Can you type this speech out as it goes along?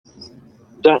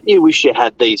Don't you wish you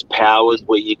had these powers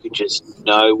where you could just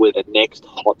know where the next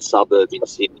hot suburb in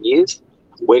Sydney is?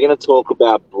 We're going to talk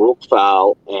about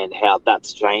Brookvale and how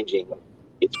that's changing.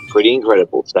 It's pretty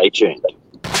incredible. Stay tuned.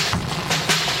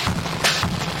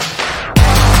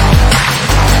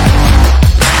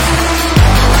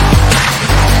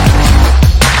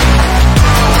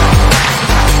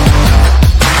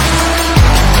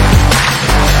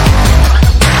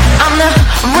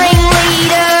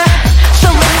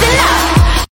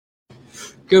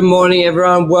 Good morning,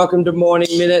 everyone. Welcome to Morning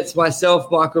Minutes.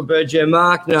 Myself, Michael Berger,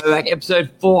 Mark Novak,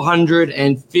 episode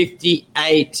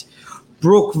 458.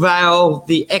 Brookvale,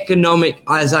 the economic,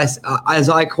 as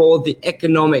I call it, the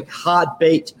economic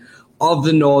heartbeat of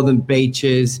the Northern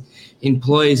Beaches,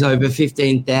 employs over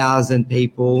 15,000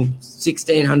 people,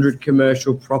 1,600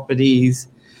 commercial properties.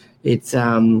 It's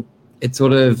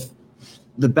sort of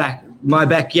my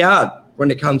backyard when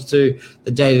it comes to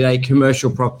the day-to-day commercial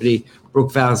property.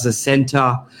 Brookvale is the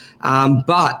centre.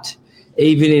 But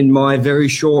even in my very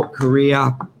short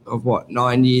career of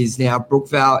 9 years now,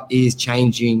 Brookvale is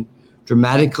changing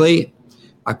dramatically.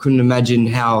 I couldn't imagine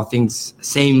how things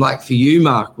seem like for you,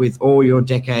 Mark, with all your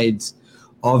decades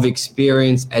of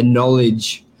experience and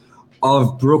knowledge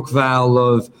of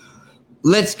Brookvale.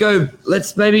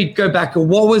 Let's maybe go back.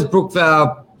 What was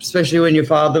Brookvale, especially when your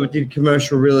father did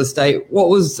commercial real estate? What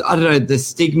was, the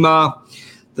stigma?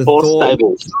 Horse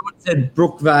stables. Someone said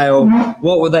Brookvale.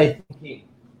 What were they thinking?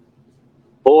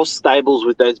 Horse stables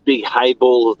with those big hay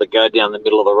balls that go down the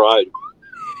middle of the road.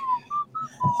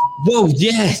 Well,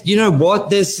 yeah, you know what?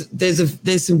 There's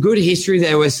some good history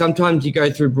there where sometimes you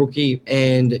go through Brookie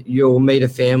and you'll meet a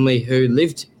family who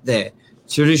lived there.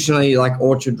 Traditionally, like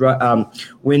Orchard,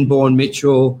 Winbourne,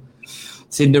 Mitchell,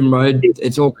 Syndham Road,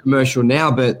 it's all commercial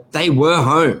now, but they were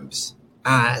homes.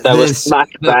 They were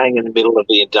smack bang in the middle of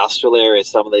the industrial area,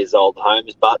 some of these old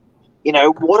homes. But, you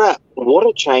know, what a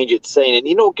change it's seen. And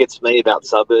you know what gets me about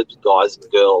suburbs, guys and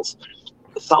girls?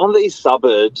 Some of these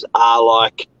suburbs are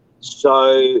like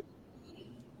so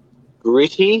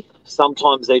gritty,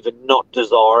 sometimes even not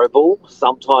desirable,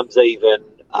 sometimes even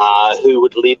who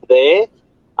would live there.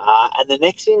 And the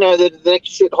next thing, the next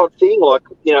shit hot thing, like,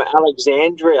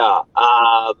 Alexandria,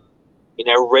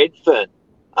 Redfern,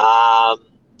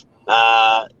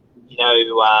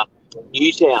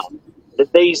 Newtown.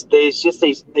 There's just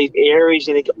these areas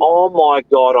you think, oh my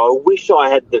God, I wish I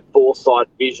had the foresight,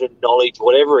 vision, knowledge,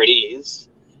 whatever it is,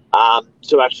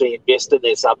 to actually invest in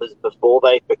their suburbs before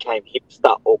they became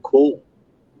hipster or cool.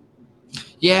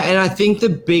 Yeah, and I think the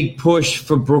big push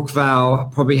for Brookvale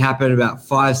probably happened about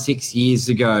 5-6 years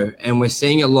ago, and we're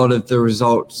seeing a lot of the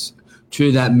results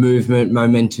to that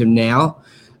momentum now.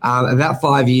 About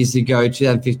 5 years ago,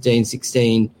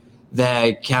 2015-16,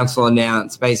 the council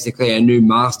announced basically a new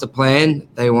master plan.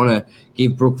 They want to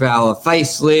give Brookvale a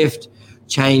facelift,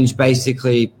 change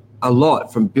basically a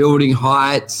lot from building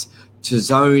heights to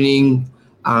zoning.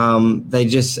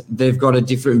 They've got a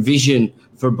different vision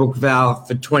for Brookvale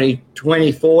for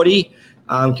 2040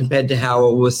 compared to how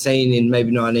it was seen in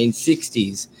maybe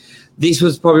 1960s. This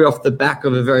was probably off the back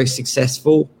of a very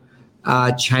successful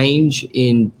change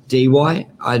in DY.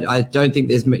 I don't think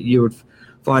you would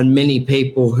find many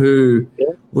people who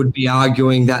would be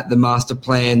arguing that the master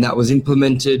plan that was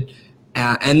implemented,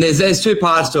 and there's two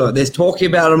parts to it. There's talking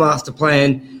about a master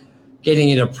plan, getting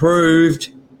it approved,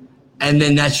 and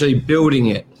then actually building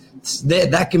it.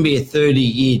 That can be a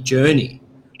 30-year journey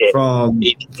from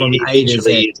A to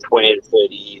Z. It's 20 to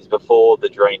 30 years before the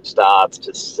dream starts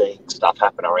to seeing stuff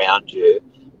happen around you.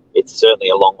 It's certainly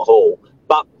a long haul.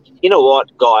 But you know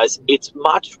what, guys? It's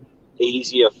much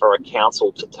easier for a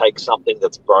council to take something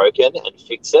that's broken and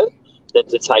fix it than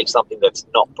to take something that's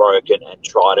not broken and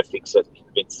try to fix it and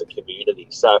convince the community.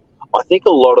 So I think a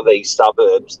lot of these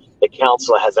suburbs, the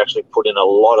council has actually put in a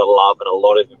lot of love and a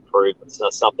lot of improvements.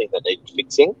 So something that needs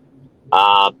fixing.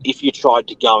 If you tried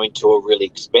to go into a really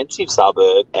expensive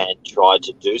suburb and tried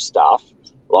to do stuff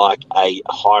like a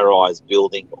high-rise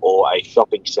building or a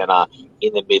shopping centre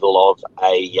in the middle of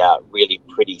a really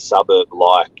pretty suburb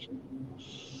like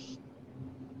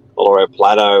Oro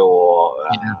Plateau or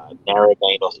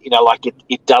Narrabeen, or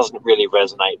it doesn't really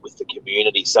resonate with the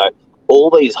community. So all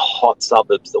these hot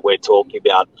suburbs that we're talking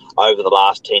about over the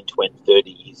last 10, 20, 30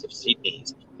 years of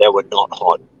Sydney's, they were not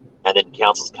hot. And then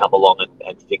councils come along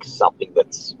and fix something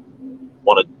that's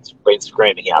been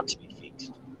screaming out to be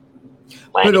fixed.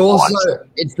 But also,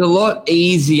 it's a lot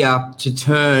easier to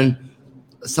turn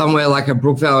somewhere like a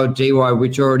Brookvale or DY,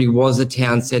 which already was a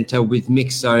town centre with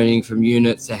mixed zoning from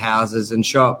units to houses and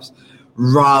shops,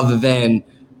 rather than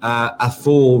a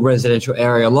full residential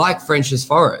area like French's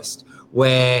Forest,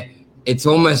 where it's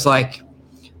almost like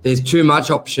there's too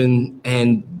much option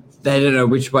and they don't know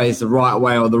which way is the right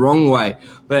way or the wrong way.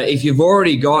 But if you've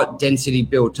already got density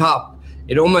built up,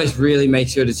 it almost really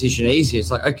makes your decision easier.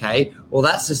 It's like, okay, well,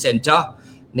 that's the center.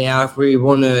 Now, if we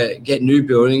want to get new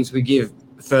buildings, we give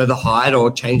further height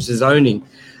or change the zoning.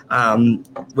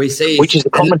 We see, which is a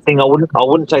common thing. I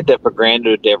wouldn't take that for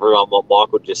granted. Everyone, what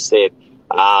Michael just said,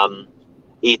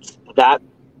 it's that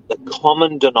the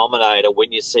common denominator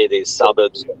when you see these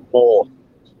suburbs morph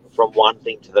from one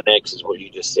thing to the next is what you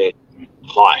just said: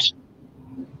 height.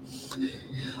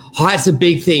 Height's a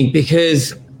big thing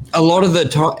because a lot of the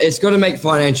time it's got to make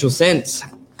financial sense,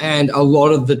 and a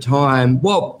lot of the time,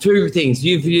 well, two things.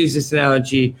 You've used this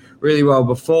analogy really well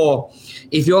before.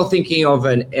 If you're thinking of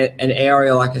an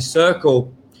area like a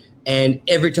circle, and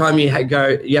every time you have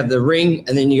the ring,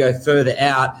 and then you go further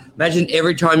out. Imagine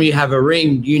every time you have a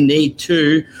ring, you need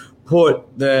to put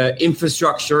the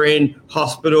infrastructure in,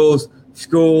 hospitals,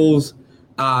 schools,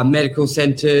 medical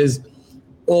centres,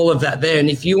 all of that there. And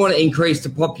if you want to increase the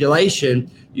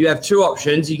population, you have two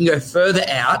options. You can go further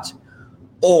out,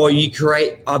 or you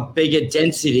create a bigger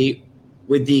density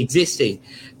with the existing.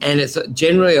 And it's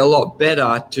generally a lot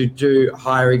better to do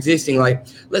higher existing. Like,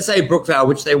 let's say Brookvale,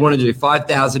 which they want to do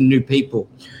 5,000 new people.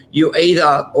 You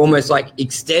either almost like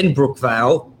extend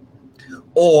Brookvale,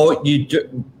 or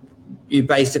you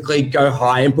basically go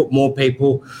high and put more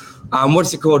people.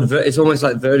 What's it called? It's almost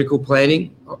like vertical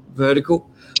planning.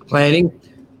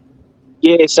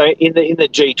 Yeah, so in the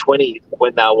G20,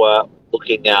 when they were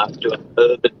looking at doing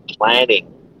urban planning,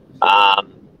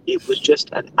 it was just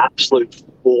an absolute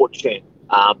fortune,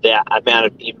 the amount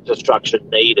of infrastructure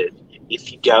needed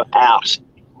if you go out.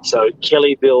 So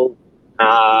Kellyville,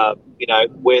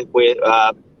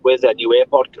 where's that new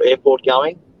airport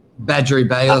going? Badgery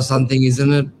Bay or something,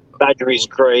 isn't it? Badgerys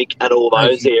Creek and all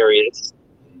those areas.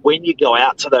 When you go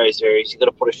out to those areas, you've got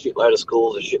to put a shitload of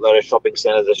schools, a shitload of shopping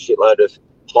centres, a shitload of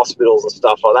hospitals and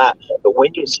stuff like that. But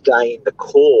when you stay in the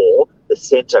core, the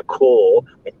centre core,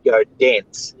 and go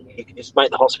dense, you can just make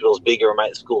the hospitals bigger and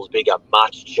make the schools bigger,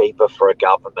 much cheaper for a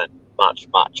government, much.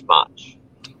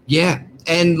 Yeah,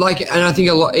 and I think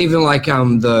a lot, even like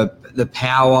the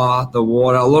power, the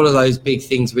water, a lot of those big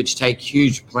things which take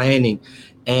huge planning,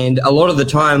 and a lot of the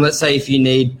time, let's say if you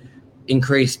need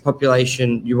increased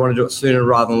population, you want to do it sooner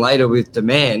rather than later with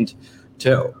demand.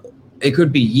 It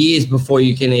could be years before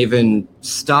you can even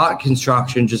start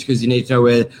construction, just because you need to know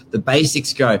where the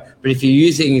basics go. But if you're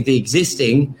using the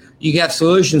existing, you can have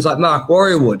solutions like Mark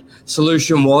Warriorwood.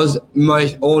 Solution was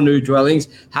all new dwellings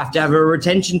have to have a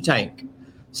retention tank.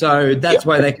 So that's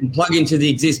why they can plug into the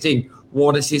existing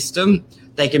water system.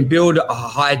 They can build a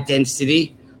high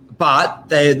density, but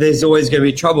there's always going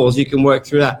to be troubles. You can work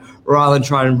through that rather than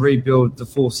try and rebuild the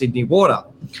full Sydney water.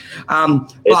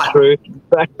 It's true.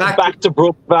 Back to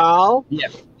Brookvale. Yeah,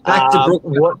 back to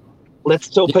Brookvale. Let's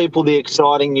tell people the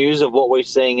exciting news of what we're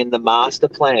seeing in the master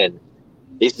plan.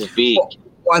 This is big.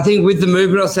 I think with the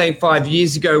movement I was saying 5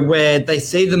 years ago, where they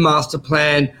see the master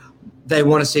plan, they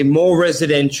want to see more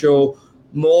residential,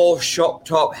 more shop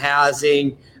top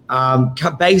housing,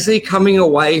 basically coming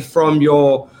away from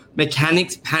your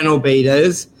mechanics panel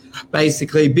beaters,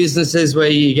 basically businesses where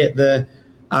you get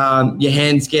your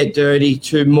hands get dirty,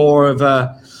 to more of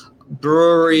a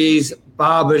breweries,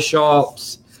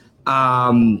 barbershops,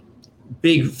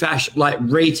 big fashion like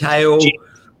retail,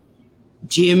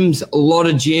 gyms, a lot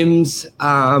of gyms,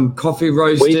 coffee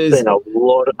roasters. We've seen a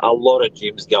lot of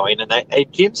gyms going, and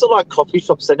gyms are like coffee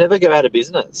shops. They never go out of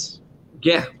business.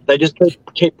 Yeah, they just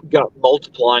keep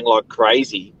multiplying like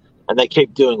crazy, and they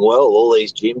keep doing well. All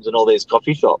these gyms and all these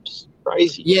coffee shops,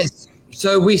 crazy. Yes.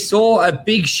 So we saw a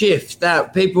big shift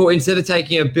that people, instead of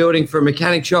taking a building for a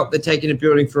mechanic shop, they're taking a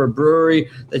building for a brewery,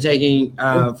 they're taking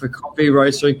for coffee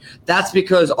roasting. That's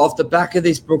because off the back of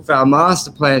this Brookvale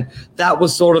master plan, that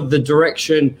was sort of the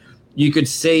direction you could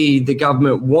see the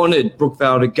government wanted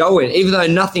Brookvale to go in, even though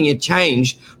nothing had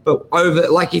changed. But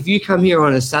if you come here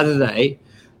on a Saturday,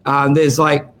 there's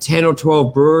like 10 or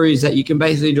 12 breweries that you can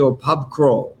basically do a pub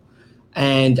crawl.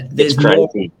 And there's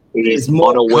crazy.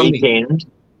 On a weekend.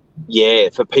 Yeah,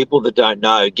 for people that don't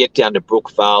know, get down to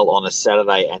Brookvale on a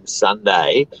Saturday and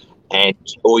Sunday, and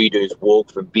all you do is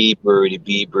walk from beer brewery to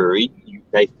beer brewery.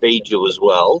 They feed you as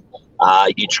well.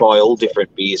 You try all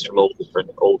different beers from all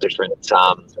different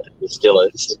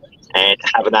distillers, and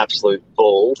have an absolute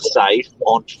ball, safe,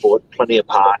 on foot, plenty of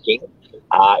parking.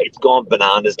 It's gone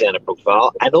bananas down at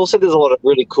Brookvale. And also there's a lot of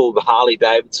really cool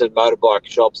Harley-Davidson motorbike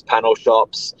shops, panel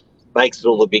shops. Makes it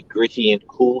all a bit gritty and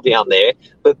cool down there.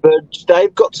 But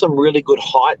they've got some really good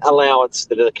height allowance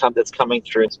that's coming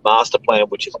through its master plan,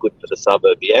 which is good for the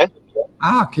suburb, yeah?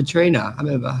 Katrina, I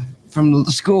remember. from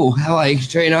the school. How are you,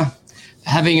 Katrina?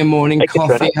 Having a morning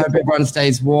coffee. Hope everyone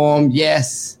stays warm.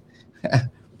 Yes.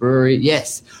 Brewery.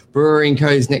 Yes. Brewery and Co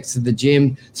is next to the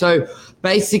gym. So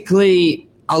basically,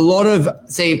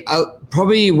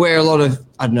 probably where a lot of,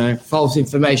 false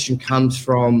information comes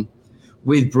from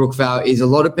with Brookvale is a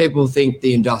lot of people think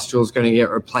the industrial is going to get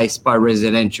replaced by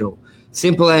residential.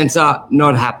 Simple answer,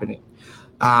 not happening.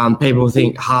 People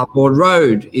think Harport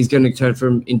Road is going to turn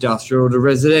from industrial to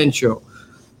residential.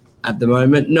 At the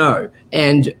moment, no.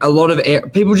 And a lot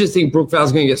of people just think Brookvale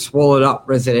is going to get swallowed up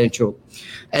residential.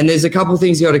 And there's a couple of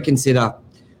things you got to consider.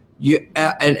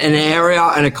 An area,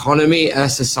 an economy, a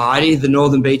society, the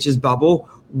Northern Beaches bubble,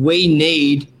 we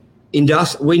need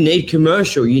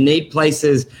commercial. You need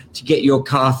places to get your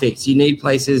car fixed. You need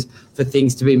places for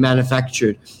things to be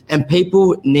manufactured. And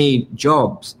people need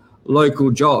jobs,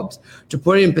 local jobs. To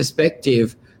put it in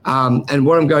perspective, and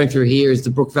what I'm going through here is the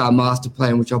Brookvale Master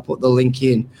Plan, which I'll put the link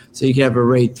in so you can have a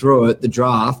read through it, the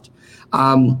draft.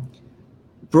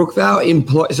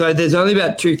 Brookvale so there's only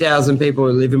about 2,000 people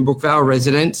who live in Brookvale,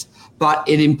 residents, but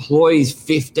it employs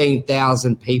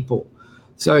 15,000 people.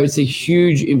 So it's a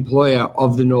huge employer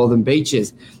of the Northern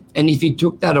Beaches. And if you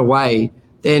took that away,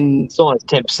 then it's almost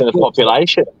 10% of the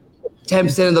population.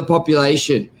 10% of the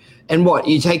population. And what,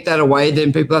 you take that away,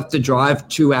 then people have to drive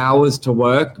 2 hours to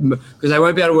work because they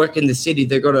won't be able to work in the city.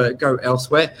 They've got to go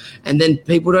elsewhere. And then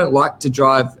people don't like to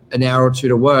drive an hour or two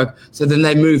to work. So then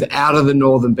they move out of the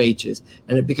Northern Beaches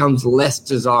and it becomes less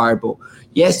desirable.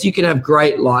 Yes, you can have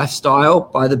great lifestyle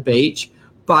by the beach,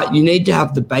 but you need to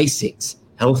have the basics,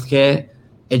 healthcare,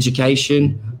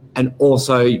 education, and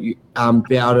also be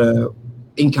able to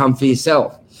income for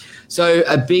yourself. So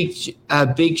a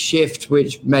big shift,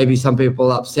 which maybe some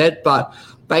people are upset, but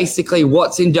basically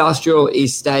what's industrial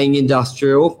is staying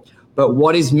industrial, but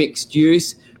what is mixed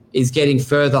use is getting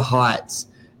further heights.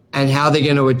 And how they're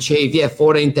going to achieve,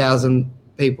 14,000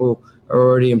 people are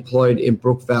already employed in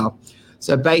Brookvale.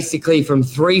 So basically from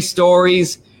 3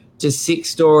 stories to 6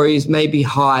 stories, maybe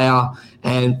higher,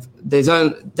 and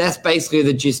that's basically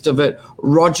the gist of it.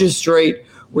 Roger Street,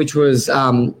 which was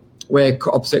where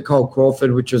opposite Cole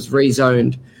Crawford, which was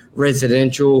rezoned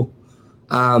residential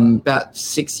about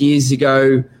 6 years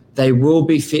ago. They will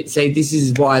be fit. See, this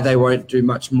is why they won't do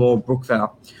much more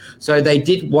Brookvale. So they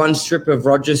did one strip of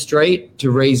Roger Street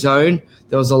to rezone.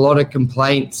 There was a lot of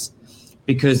complaints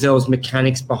because there was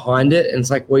mechanics behind it. And it's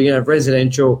like, well, you have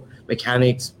residential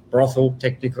mechanics, brothel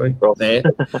technically there.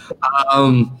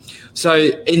 So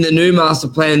in the new master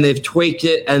plan, they've tweaked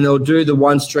it and they'll do the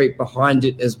one street behind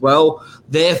it as well.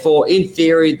 Therefore, in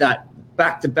theory, that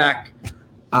back-to-back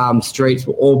streets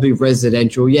will all be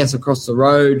residential. Yes, across the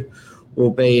road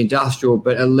will be industrial,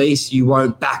 but at least you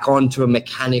won't back onto a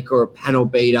mechanic or a panel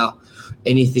beater,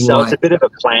 anything so like that. So it's a bit of a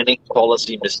planning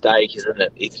policy mistake, isn't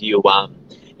it? If you want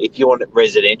it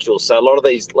residential. So a lot of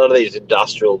these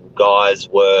industrial guys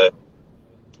were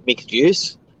mixed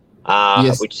use,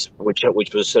 yes.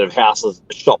 which was sort of houses,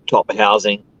 shop top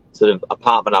housing, sort of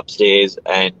apartment upstairs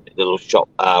and little shop,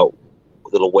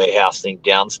 little warehouse thing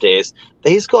downstairs.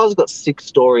 These guys have got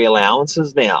 6-story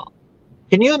allowances now.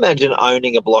 Can you imagine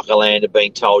owning a block of land and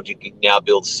being told you can now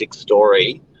build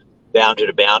 6-story, boundary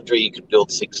to boundary, you can build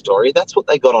 6-story? That's what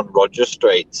they got on Roger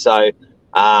Street. So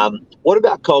what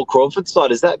about Cole Crawford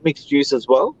side? Is that mixed use as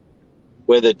well,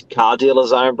 where the car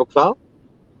dealers are in Brookvale?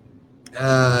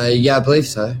 Yeah, I believe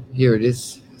so. Here it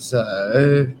is.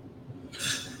 So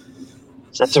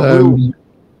that's a real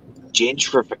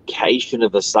gentrification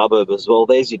of a suburb as well.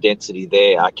 There's your density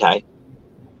there. Okay.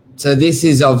 So this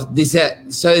is of this.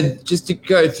 So just to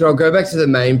go through, I'll go back to the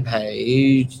main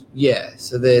page. Yeah.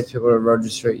 So there's people on Roger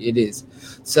Street. It is.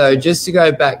 So just to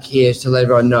go back here to let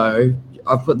everyone know,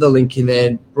 I put the link in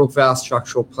there. Brookvale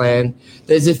structural plan.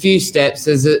 There's a few steps.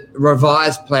 There's a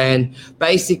revised plan.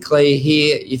 Basically,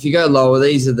 here, if you go lower,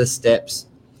 these are the steps,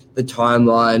 the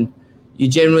timeline. You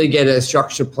generally get a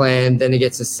structure plan, then it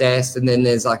gets assessed, and then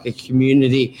there's like a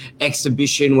community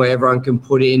exhibition where everyone can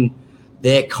put in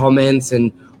their comments.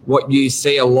 And what you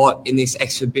see a lot in this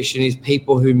exhibition is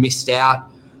people who missed out.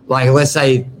 Like, let's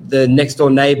say the next door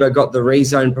neighbor got the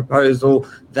rezone proposal,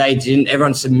 they didn't.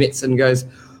 Everyone submits and goes,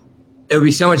 it would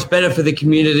be so much better for the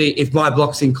community if my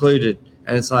block's included.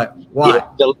 And it's like, why?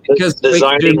 Yeah, because the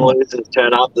zoning losers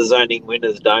turn up, the zoning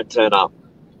winners don't turn up.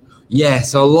 Yeah,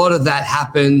 so a lot of that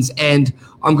happens, and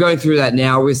I'm going through that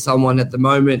now with someone at the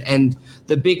moment. And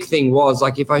the big thing was,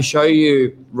 like, if I show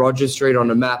you Roger Street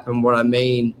on a map and what I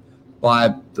mean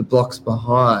by the blocks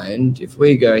behind, if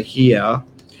we go here,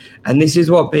 and this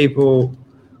is what people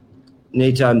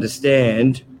need to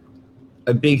understand,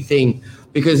 a big thing.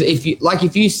 Because if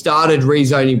you started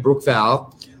rezoning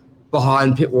Brookvale,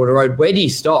 behind Pittwater Road, where do you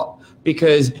stop?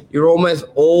 Because you're almost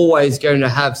always going to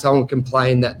have someone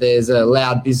complain that there's a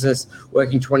loud business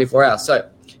working 24 hours. So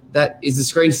is the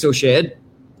screen still shared?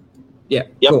 Yeah,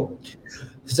 yep. Cool.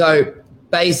 So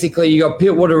basically you got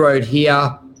Pittwater Road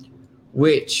here,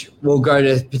 which will go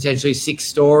to potentially 6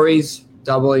 stories,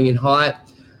 doubling in height.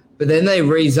 But then they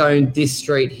rezoned this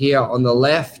street here on the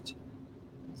left.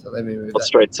 So let me move What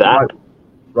street's that?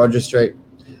 Roger Street.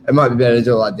 It might be better to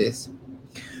do it like this.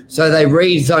 So they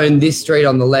rezoned this street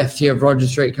on the left here of Roger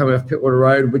Street coming off Pittwater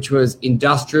Road, which was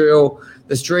industrial.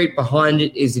 The street behind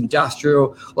it is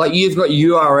industrial. Like you've got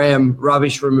URM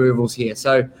rubbish removals here.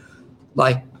 So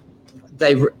like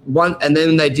and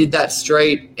then they did that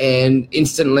street and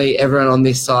instantly everyone on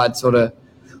this side sort of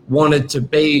wanted to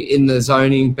be in the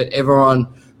zoning, but everyone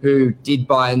who did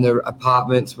buy in the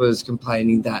apartments was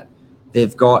complaining that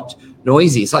they've got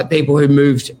noisy. It's like people who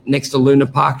moved next to Luna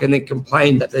Park and then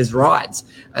complained that there's rides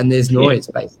and there's noise,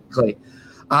 basically.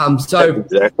 So that's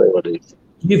exactly what it is.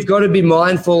 You've got to be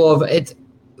mindful of it.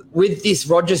 With this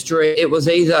Roger Street, it was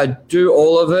either do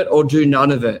all of it or do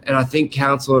none of it. And I think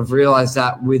council have realised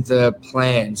that with the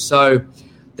plan. So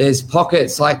there's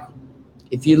pockets like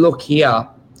if you look here,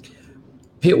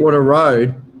 Pittwater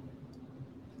Road,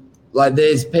 like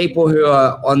there's people who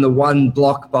are on the one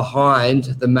block behind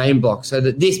the main block. So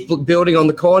that this building on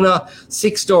the corner,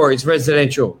 6 stories,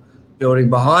 residential. Building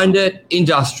behind it,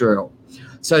 industrial.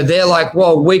 So they're like,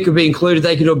 well, we could be included.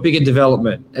 They could do a bigger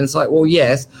development. And it's like, well,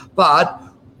 yes. But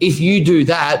if you do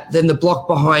that, then the block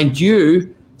behind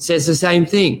you says the same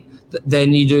thing.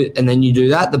 Then you do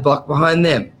that, the block behind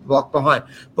them, block behind.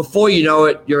 Before you know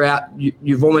it, you're out.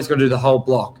 You've almost got to do the whole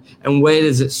block. And where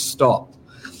does it stop?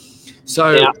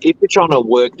 So now, if you're trying to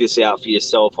work this out for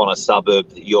yourself on a suburb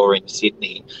that you're in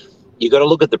Sydney, you've got to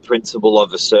look at the principle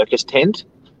of a circus tent.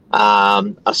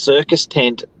 A circus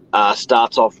tent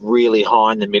starts off really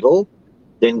high in the middle,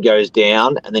 then goes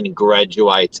down, and then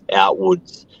graduates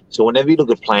outwards. So whenever you look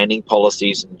at planning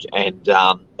policies and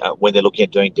when they're looking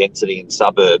at doing density in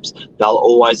suburbs, they'll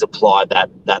always apply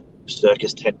that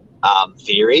circus tent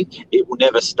theory. It will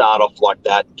never start off like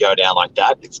that and go down like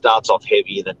that. It starts off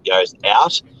heavy and then goes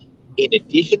out. In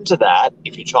addition to that,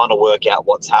 if you're trying to work out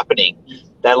what's happening,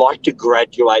 they like to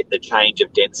graduate the change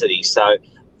of density. So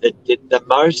the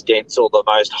most dense or the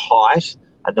most height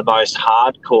and the most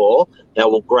hardcore, they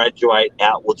will graduate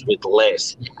outwards with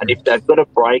less. And if they've got a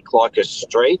break like a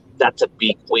street, that's a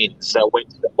big win. So when,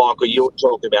 Michael, you were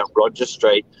talking about Roger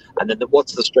Street, and then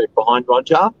what's the street behind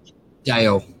Roger?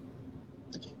 Dale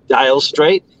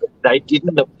Street. They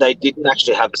didn't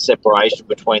actually have a separation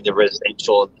between the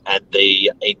residential and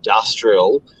the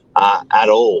industrial at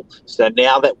all. So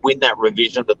now that when that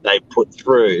revision that they put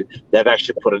through, they've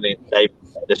actually put it in.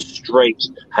 The street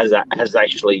has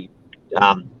actually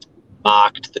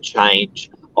marked the change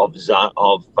of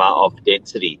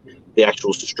density, the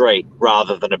actual street,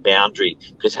 rather than a boundary.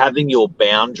 Because having your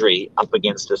boundary up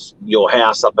against your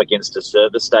house up against a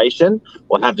service station,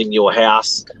 or having your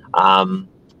house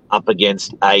up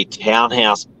against a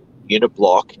townhouse unit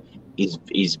block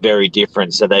is very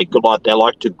different. So they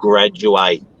like to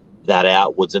graduate that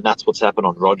outwards, and that's what's happened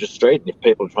on Roger Street. And if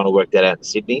people are trying to work that out in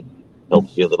Sydney, it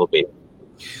helps you a little bit.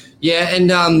 Yeah,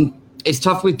 and it's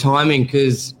tough with timing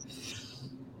because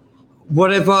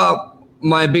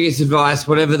my biggest advice,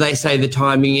 whatever they say the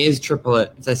timing is, triple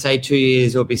it. If they say 2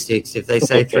 years, it'll be 6. If they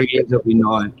say 3 years, it'll be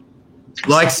 9.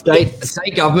 Like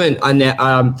state government,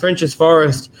 French's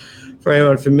Forest, for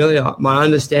anyone familiar, my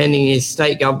understanding is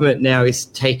state government now is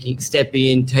taking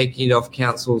it off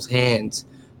council's hands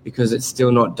because it's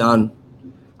still not done.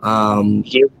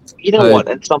 You know what?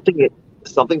 And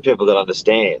something people got to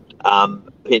understand.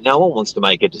 No one wants to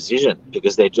make a decision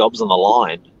because their job's on the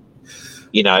line.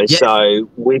 You know, yeah. So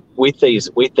with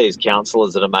these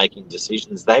councillors that are making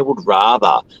decisions, they would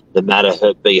rather the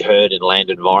matter be heard in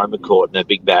Land Environment Court and a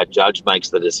big bad judge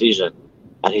makes the decision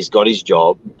and he's got his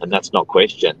job and that's not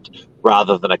questioned,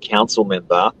 rather than a council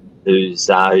member who's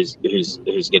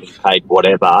getting paid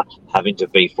whatever, having to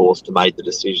be forced to make the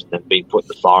decision and being put in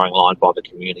the firing line by the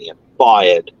community and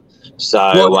fired.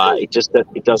 So it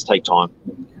does take time.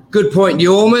 Good point.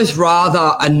 You almost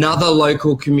rather another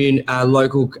local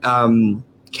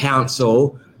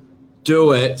council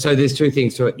do it. So there's two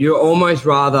things to it. You almost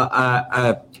rather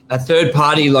a third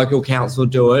party local council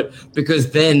do it,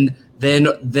 because then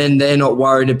they're not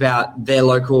worried about their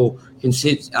local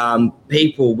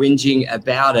people whinging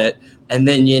about it, and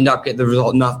then you end up getting the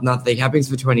result nothing happens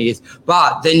for 20 years.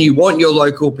 But then you want your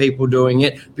local people doing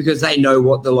it because they know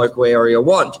what the local area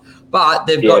want. But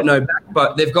they've got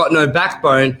no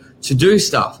backbone to do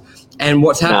stuff. And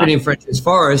what's happened in Frenchs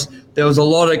Forest, there was a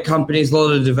lot of companies, a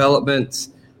lot of developments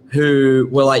who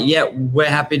were like, yeah, we're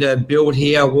happy to build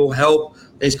here, we'll help,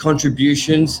 there's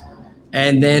contributions.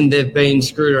 And then they've been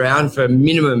screwed around for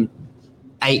minimum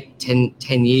 10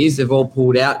 years. They've all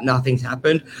pulled out, nothing's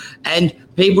happened. And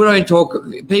people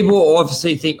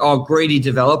obviously think, oh, greedy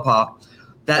developer,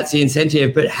 that's the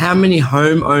incentive. But how many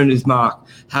homeowners, Mark,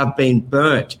 have been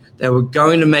burnt? They were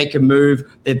going to make a move.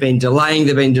 They've been delaying.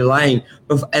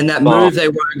 And that move they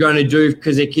weren't going to do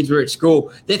because their kids were at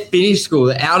school. They're finished school.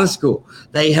 They're out of school.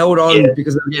 They held on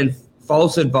because of, again,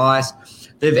 false advice.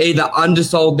 They've either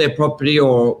undersold their property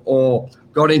or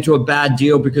got into a bad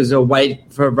deal because they're waiting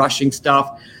for rushing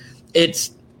stuff.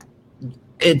 It's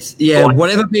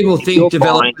whatever people think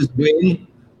developers win,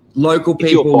 local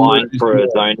people. If you're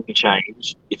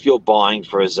buying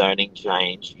for a zoning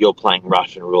change, you're playing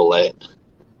Russian roulette.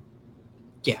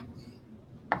 Yeah.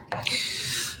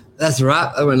 That's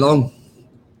right. That went long.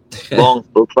 Long,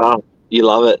 Brookvale. You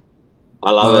love it.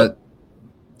 I love it.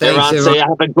 Thanks, everyone. So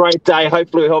have a great day.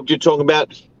 Hopefully we helped you talk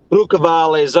about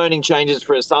Brookvale zoning changes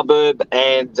for a suburb,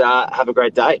 and have a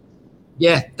great day.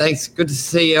 Yeah, thanks. Good to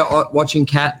see you watching,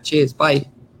 Kat. Cheers. Bye.